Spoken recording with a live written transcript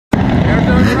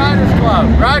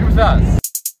Club. Ride with us.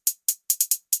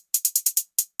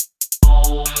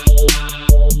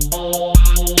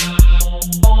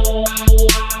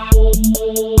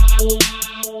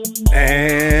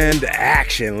 And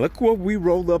action. Look what we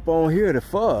rolled up on here to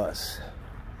fuzz.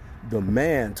 The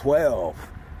Man 12.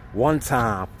 One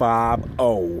time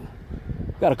 5-0.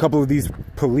 Got a couple of these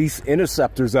police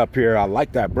interceptors up here. I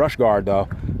like that brush guard though.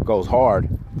 Goes hard.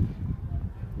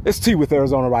 It's T with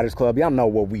Arizona Riders Club. Y'all know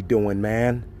what we doing,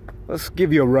 man. Let's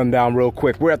give you a rundown real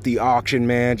quick. We're at the auction,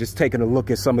 man. Just taking a look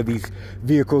at some of these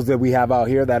vehicles that we have out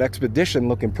here. That Expedition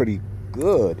looking pretty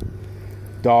good.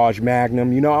 Dodge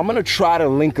Magnum. You know, I'm gonna try to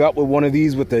link up with one of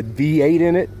these with the V8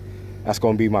 in it. That's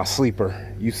gonna be my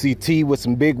sleeper. You see T with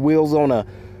some big wheels on a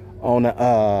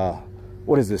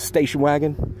what is this, station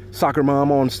wagon? Soccer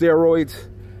mom on steroids?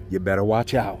 You better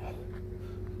watch out.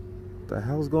 What the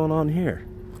hell's going on here?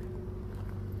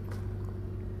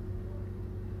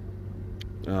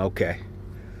 Okay.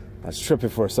 I was tripping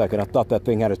for a second. I thought that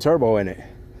thing had a turbo in it.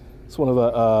 It's one of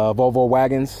the Volvo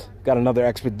wagons. Got another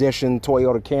Expedition,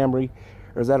 Toyota Camry.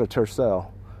 Or is that a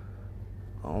Tercel?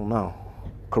 I don't know.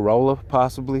 Corolla,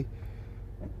 possibly.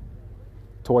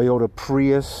 Toyota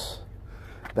Prius.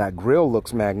 That grill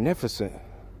looks magnificent.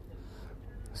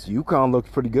 This Yukon looks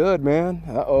pretty good, man.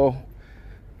 Uh-oh.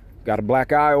 Got a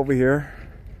black eye over here.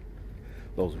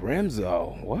 Those rims,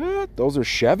 though. What? Those are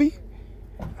Chevy?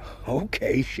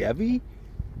 Okay, Chevy.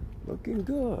 Looking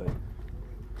good.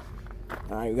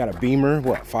 All right, we got a Beamer.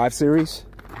 What, 5 Series?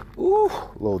 Ooh,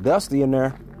 a little dusty in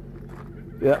there.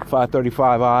 Yep,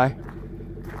 535i.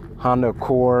 Honda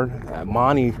Accord.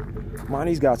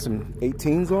 Monty's got some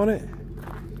 18s on it.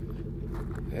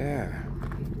 Yeah.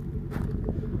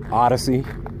 Odyssey.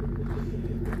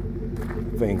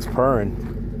 Thing's purring.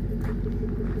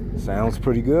 Sounds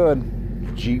pretty good.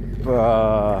 Jeep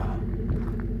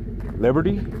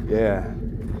Liberty? Yeah.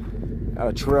 Got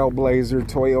a Trailblazer,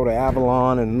 Toyota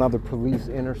Avalon, and another police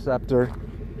interceptor.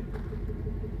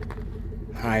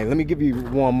 All right, let me give you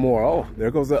one more. Oh,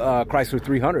 there goes the Chrysler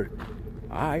 300.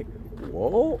 All right.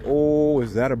 Whoa. Oh,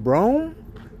 is that a Brougham?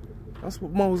 That's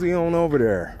what mosey on over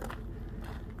there.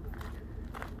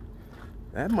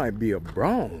 That might be a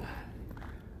Brougham.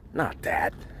 Not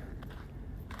that.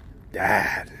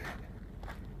 Dad.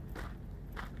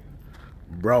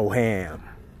 Broham.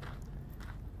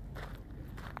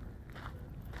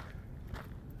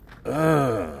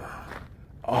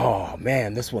 Oh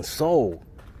man, this one's sold.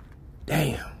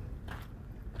 Damn.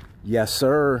 Yes,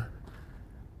 sir.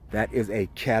 That is a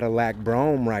Cadillac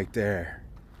Brougham right there.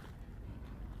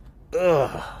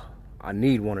 Ugh. I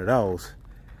need one of those.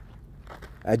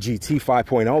 That GT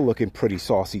 5.0 looking pretty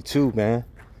saucy too, man.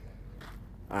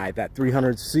 All right, that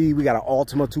 300C. We got an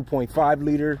Altima 2.5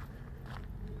 liter.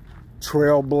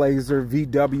 Trailblazer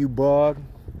VW Bug.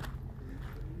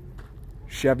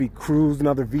 Chevy Cruze,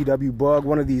 another VW Bug.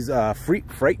 One of these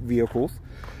freight vehicles.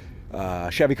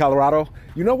 Chevy Colorado.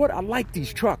 You know what? I like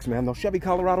these trucks, man. Those Chevy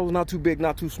Colorados, not too big,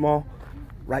 not too small.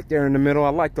 Right there in the middle. I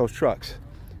like those trucks.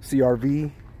 CRV.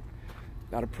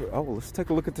 Oh, let's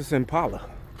take a look at this Impala.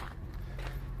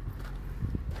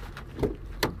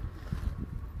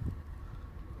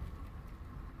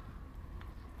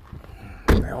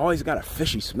 They always got a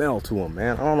fishy smell to them,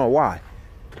 man. I don't know why.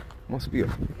 Must be a...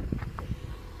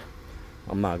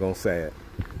 I'm not gonna say it.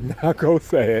 Not gonna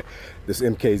say it. This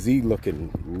MKZ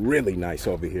looking really nice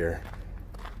over here.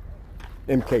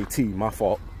 MKT, my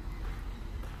fault.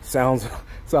 Sounds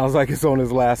like it's on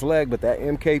his last leg, but that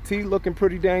MKT looking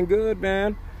pretty dang good,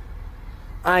 man.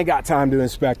 I ain't got time to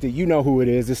inspect it. You know who it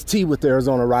is. It's T with the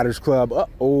Arizona Riders Club.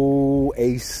 Uh-oh,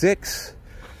 A6.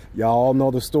 Y'all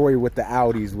know the story with the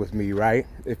Audis with me, right?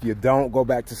 If you don't, go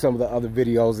back to some of the other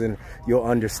videos and you'll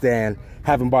understand.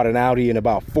 Haven't bought an Audi in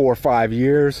about 4 or 5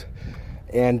 years.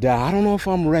 And I don't know if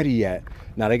I'm ready yet.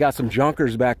 Now, they got some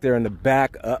junkers back there in the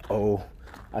back. Uh-oh.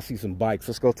 I see some bikes.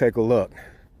 Let's go take a look.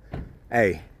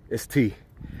 Hey, it's T.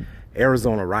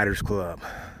 Arizona Riders Club.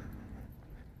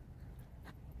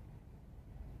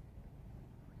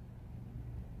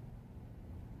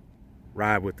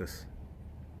 Ride with us.